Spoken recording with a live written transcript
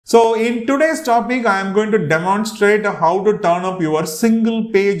So in today's topic, I am going to demonstrate how to turn up your single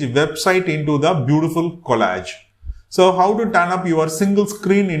page website into the beautiful collage. So how to turn up your single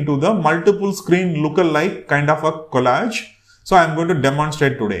screen into the multiple screen look-alike kind of a collage. So I am going to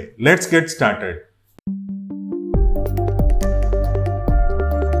demonstrate today. Let's get started.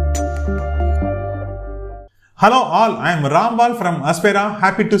 Hello all, I am Rambal from Aspira.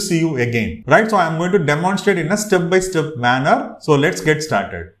 Happy to see you again. Right, so I am going to demonstrate in a step-by-step manner. So let's get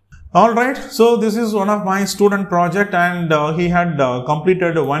started. Alright, so this is one of my student project and he had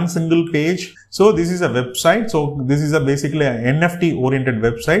completed one single page. So this is a website. So this is basically an NFT oriented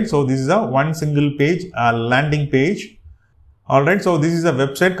website. So this is a one single page landing page. Alright, so this is a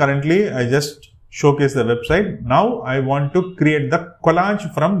website. Currently I just showcase the website. Now I want to create the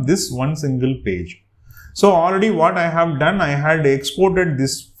collage from this one single page. So already what I have done, I had exported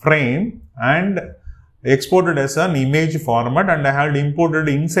this frame and exported as an image format and I had imported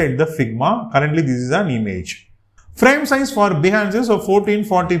inside the Figma. Currently this is an image. Frame size for Behance is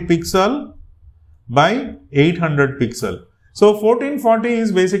 1440 pixel by 800 pixel. So 1440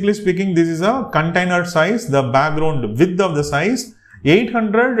 is basically speaking, this is a container size, the background width of the size.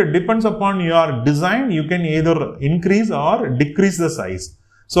 800 depends upon your design, you can either increase or decrease the size.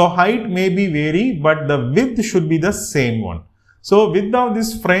 So height may be vary, but the width should be the same one. So width of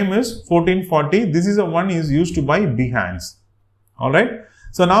this frame is 1440. This is the one is used by Behance. Alright.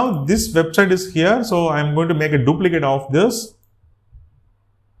 So now this website is here. So I am going to make a duplicate of this.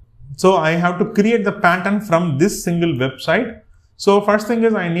 So I have to create the pattern from this single website. So first thing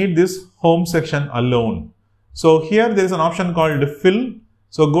is I need this home section alone. So here there is an option called fill.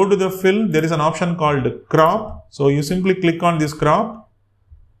 So go to the fill. There is an option called crop. So you simply click on this crop,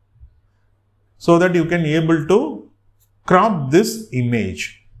 so that you can able to crop this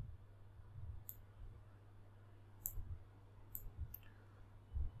image.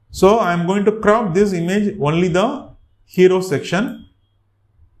 So I am going to crop this image only the hero section.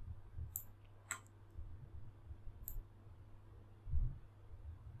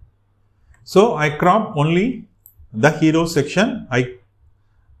 So I crop only the hero section.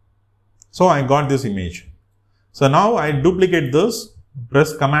 So I got this image. So now I duplicate this.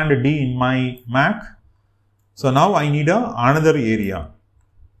 Press Command D in my Mac. So now I need another area.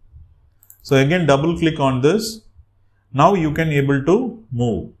 So again double click on this. Now you can able to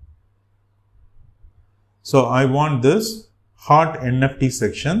move. So I want this hot NFT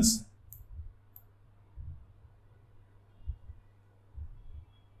sections.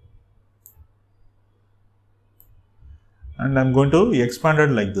 And I'm going to expand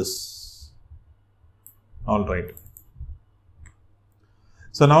it like this. Alright.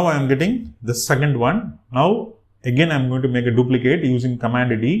 So now I am getting the second one. Now again I am going to make a duplicate using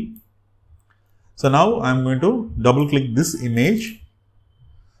Command D. So now I am going to double click this image.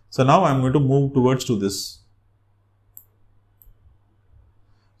 So now I am going to move towards to this.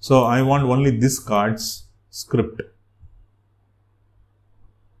 So I want only this card's script.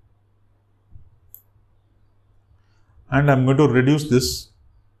 And I am going to reduce this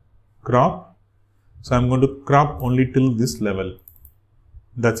crop. So I am going to crop only till this level.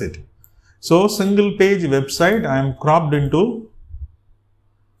 That's it. So single page website I am cropped into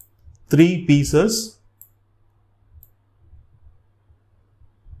 3 pieces.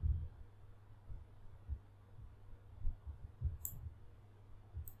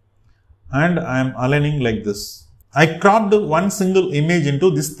 And I am aligning like this. I cropped one single image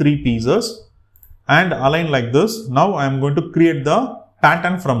into these 3 pieces and align like this. Now I am going to create the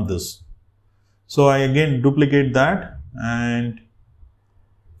pattern from this. So I again duplicate that and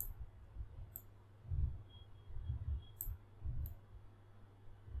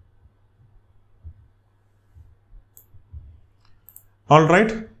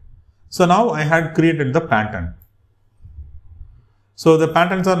alright, so now I had created the pattern. So the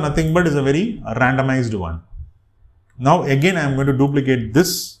patterns are nothing but is a very randomized one. Now again I am going to duplicate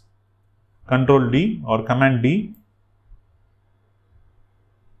this, Control D or Command D.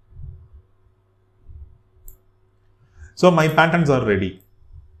 So my patterns are ready.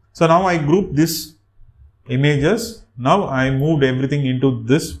 So now I group these images. Now I moved everything into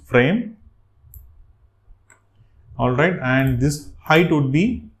this frame. Alright, and this height would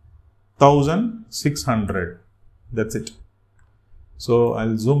be 1600. That's it. So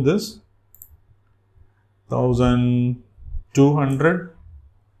I'll zoom this. 1200.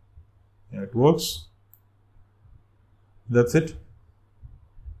 Yeah, it works. That's it.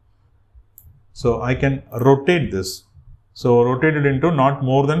 So I can rotate this. So rotate it into not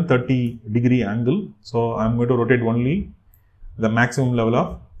more than 30-degree angle. So I'm going to rotate only the maximum level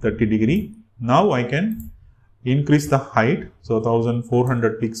of 30 degree. Now I can increase the height, so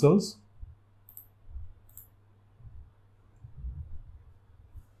 1400 pixels.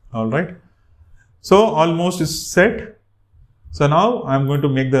 Alright, so almost is set. So now I'm going to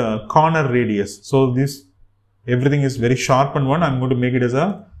make the corner radius. So this everything is very sharpened one. I'm going to make it as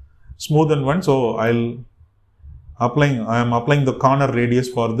a smoothened one. So I am applying the corner radius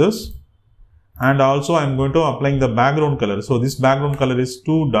for this, and also I'm going to applying the background color. So this background color is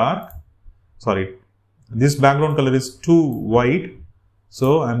too dark. Sorry, this background color is too white.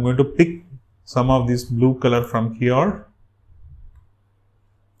 So I'm going to pick some of this blue color from here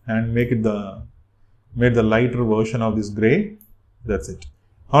and make it the lighter version of this gray. That's it.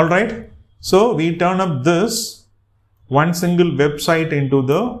 All right. So we turn up this one single website into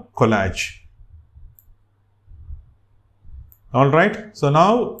the collage. All right. So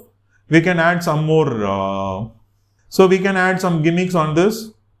now we can add some more. So we can add some gimmicks on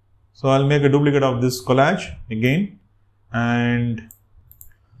this. So I'll make a duplicate of this collage again, and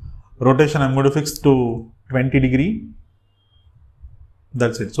rotation I'm going to fix to 20 degree.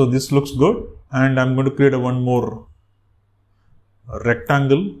 That's it. So this looks good, and I'm going to create one more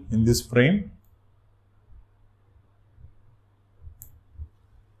rectangle in this frame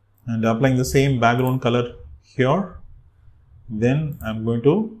and applying the same background color here. Then I'm going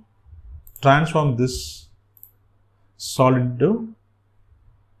to transform this solid to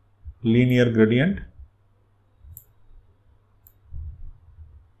linear gradient.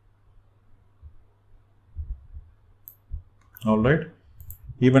 All right.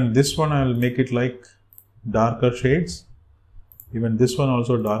 Even this one I will make it like darker shades. Even this one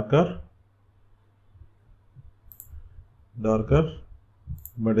also darker,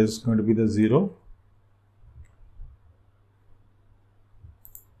 but it's going to be the 0.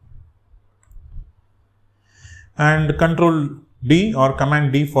 And Control D or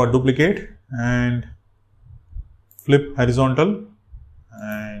Command D for duplicate, and flip horizontal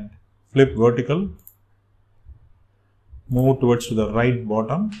and flip vertical. Move towards to the right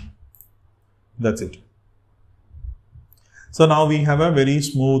bottom. That's it. So now we have a very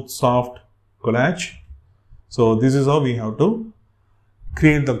smooth, soft collage. So this is how we have to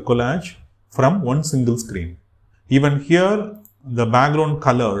create the collage from one single screen. Even here, the background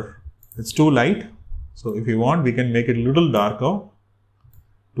color, it's too light. So if you want, we can make it a little darker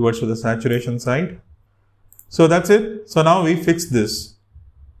towards to the saturation side. So that's it. So now we fix this.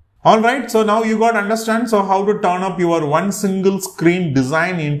 Alright, so now you got to understand how to turn up your one single screen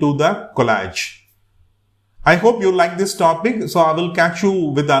design into the collage. I hope you like this topic. So I will catch you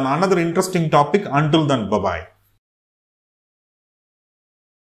with another interesting topic. Until then, bye-bye.